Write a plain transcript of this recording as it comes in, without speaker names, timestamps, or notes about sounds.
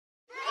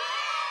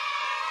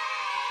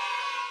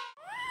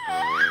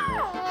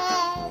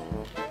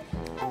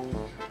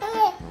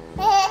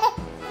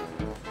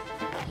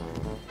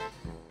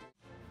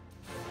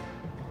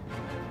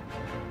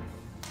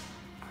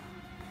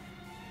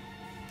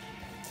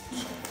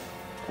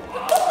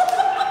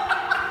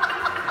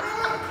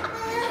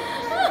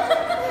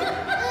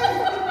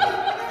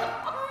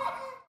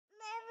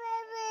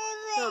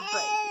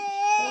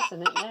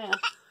Isn't it now?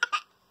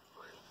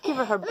 Give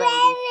her baby.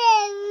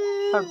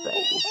 Her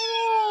baby.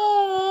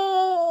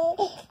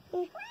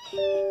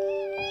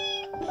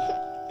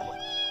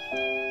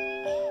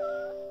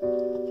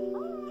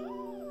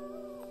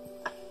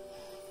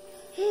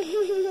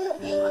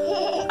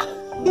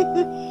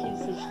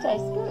 She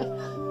tastes good.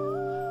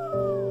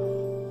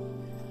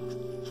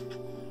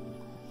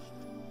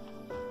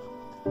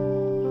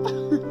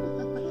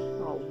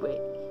 Oh,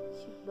 baby.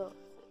 She loves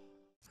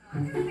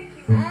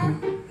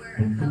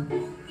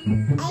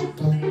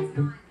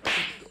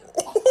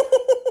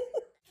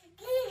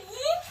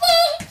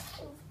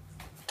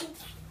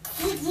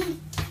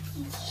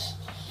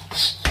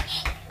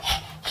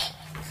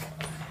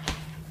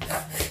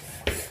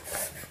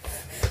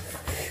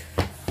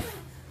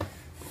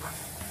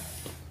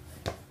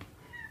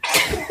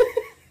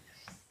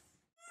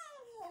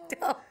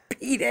Don't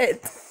beat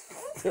it.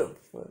 So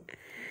funny.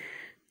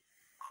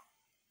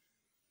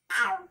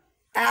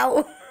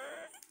 Ow.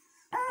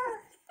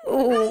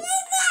 Ooh.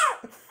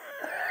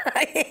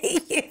 I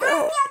hate you.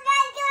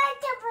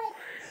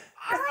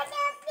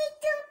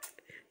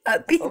 I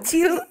beat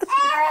you.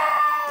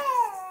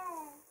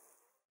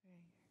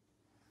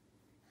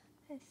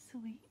 That's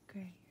sweet,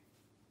 Gray.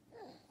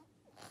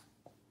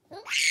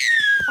 Oh.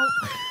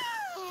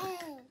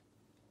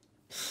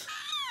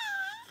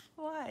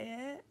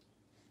 Wyatt.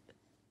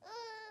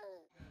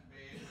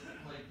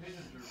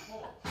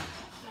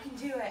 You can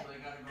do it.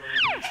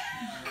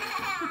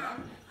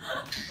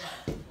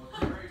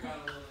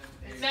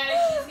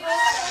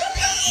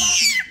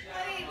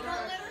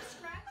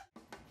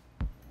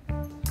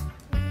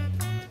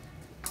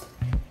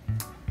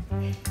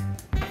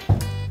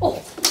 Oh.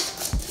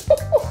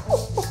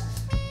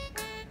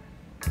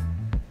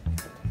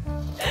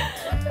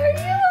 Are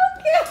you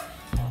okay?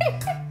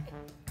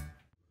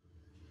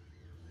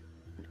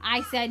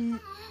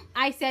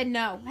 I said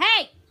no.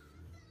 Hey!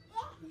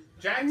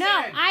 Jackson, No,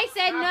 I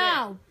said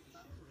no.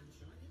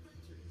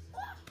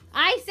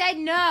 I said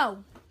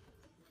no.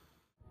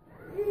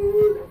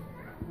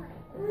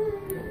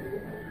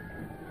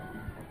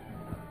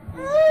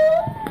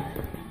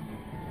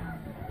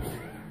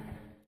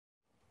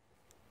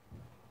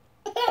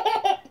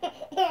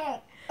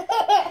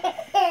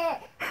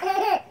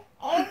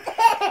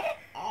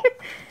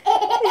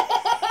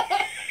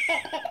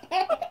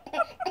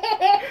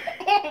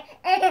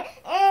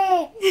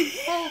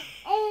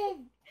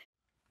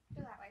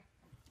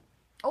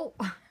 Oh.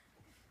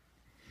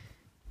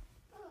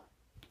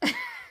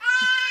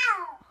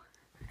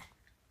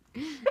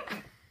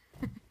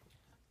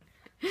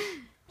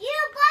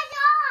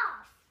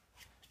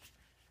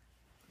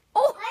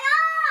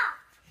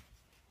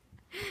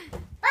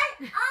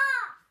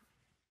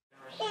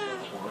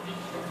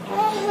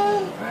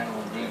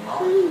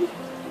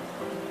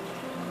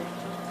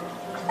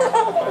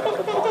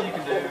 all you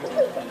can do is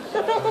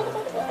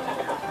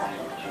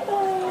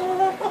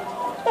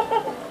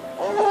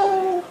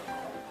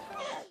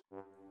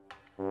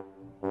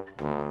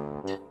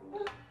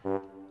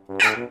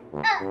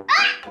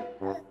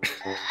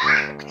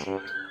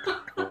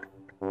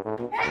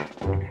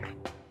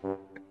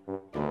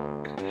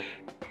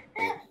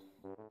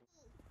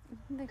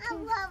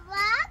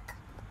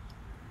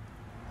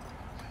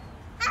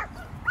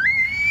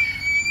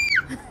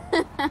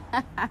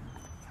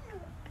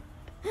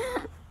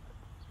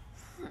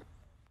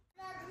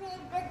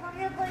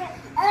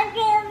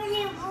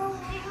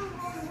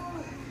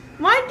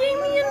What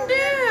Damien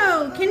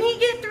do? Can he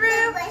get through?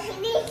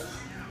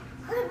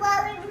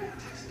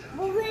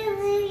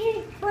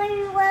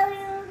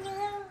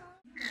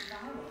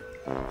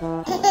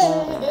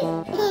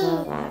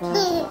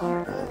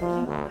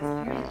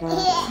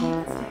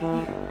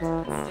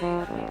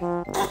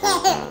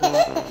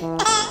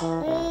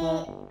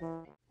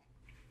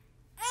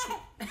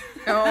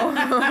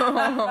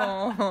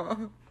 Oh.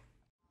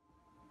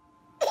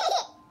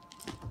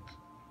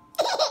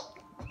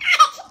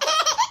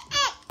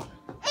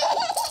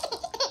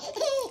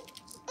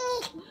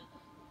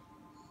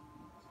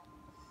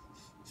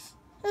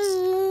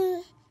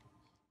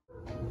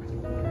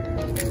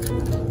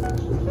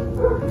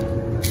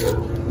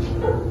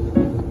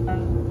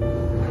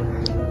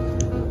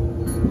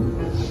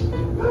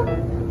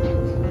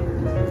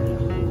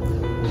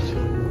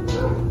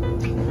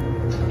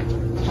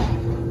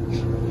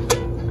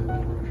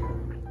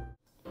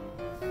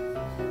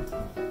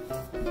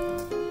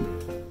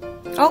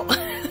 Oh.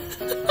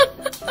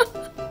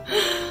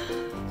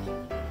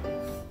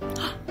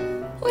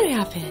 What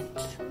happened?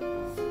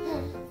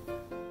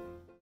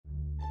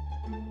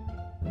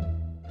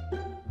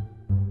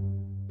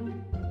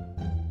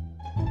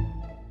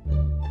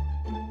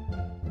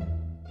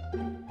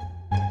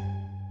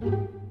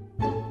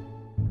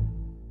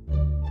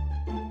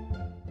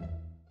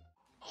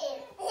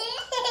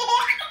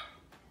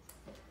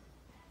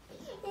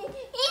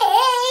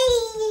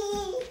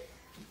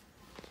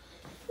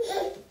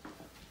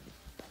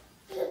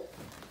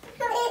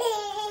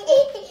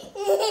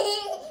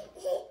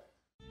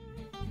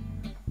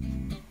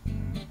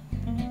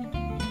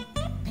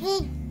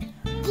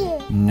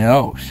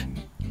 nose.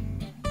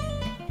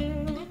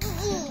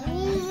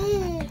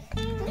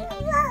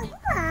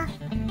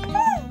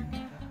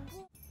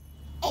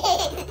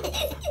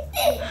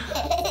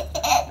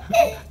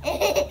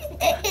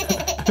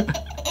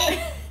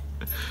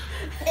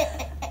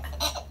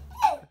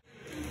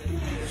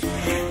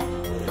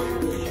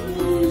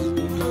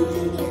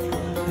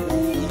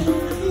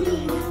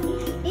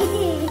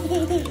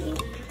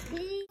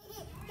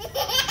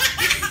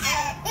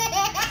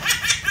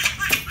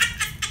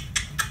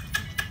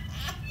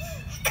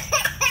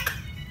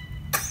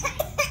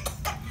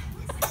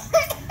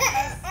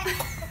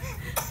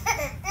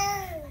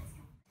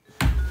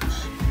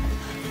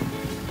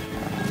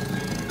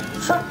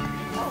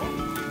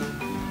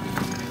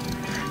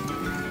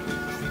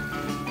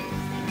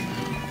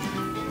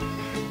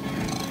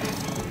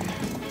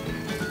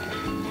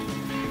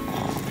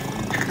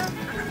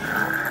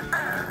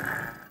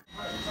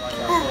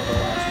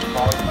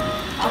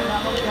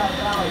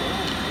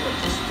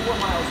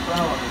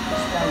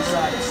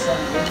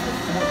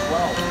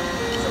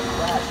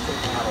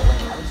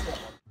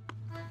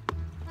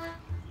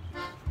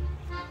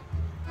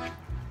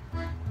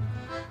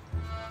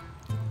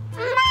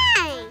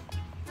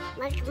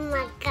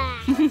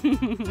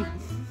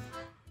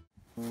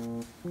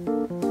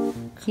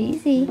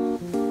 Easy.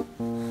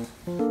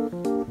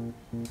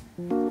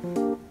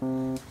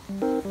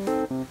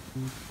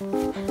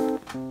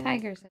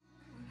 Tigers.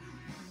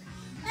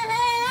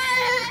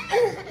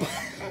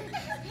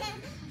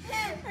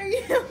 Are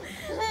you?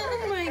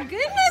 Oh my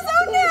goodness!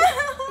 Oh no!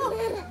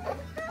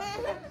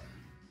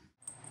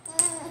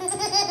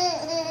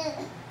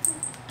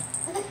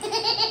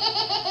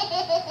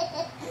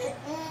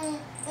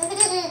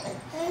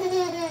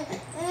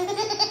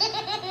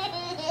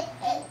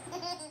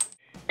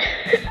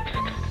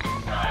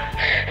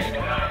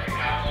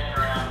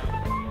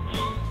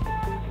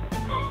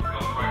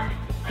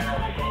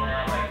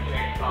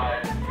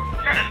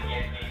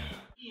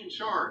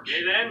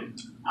 Okay then,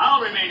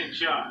 I'll remain in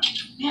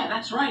charge. Yeah,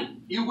 that's right.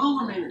 You will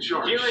remain in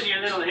charge. You and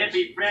your little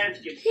hippie friends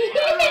can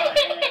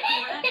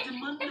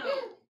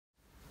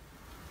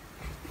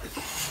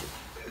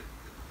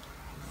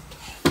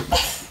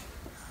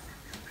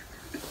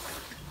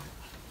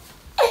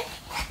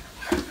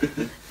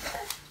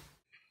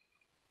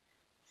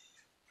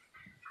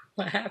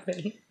What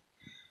happened?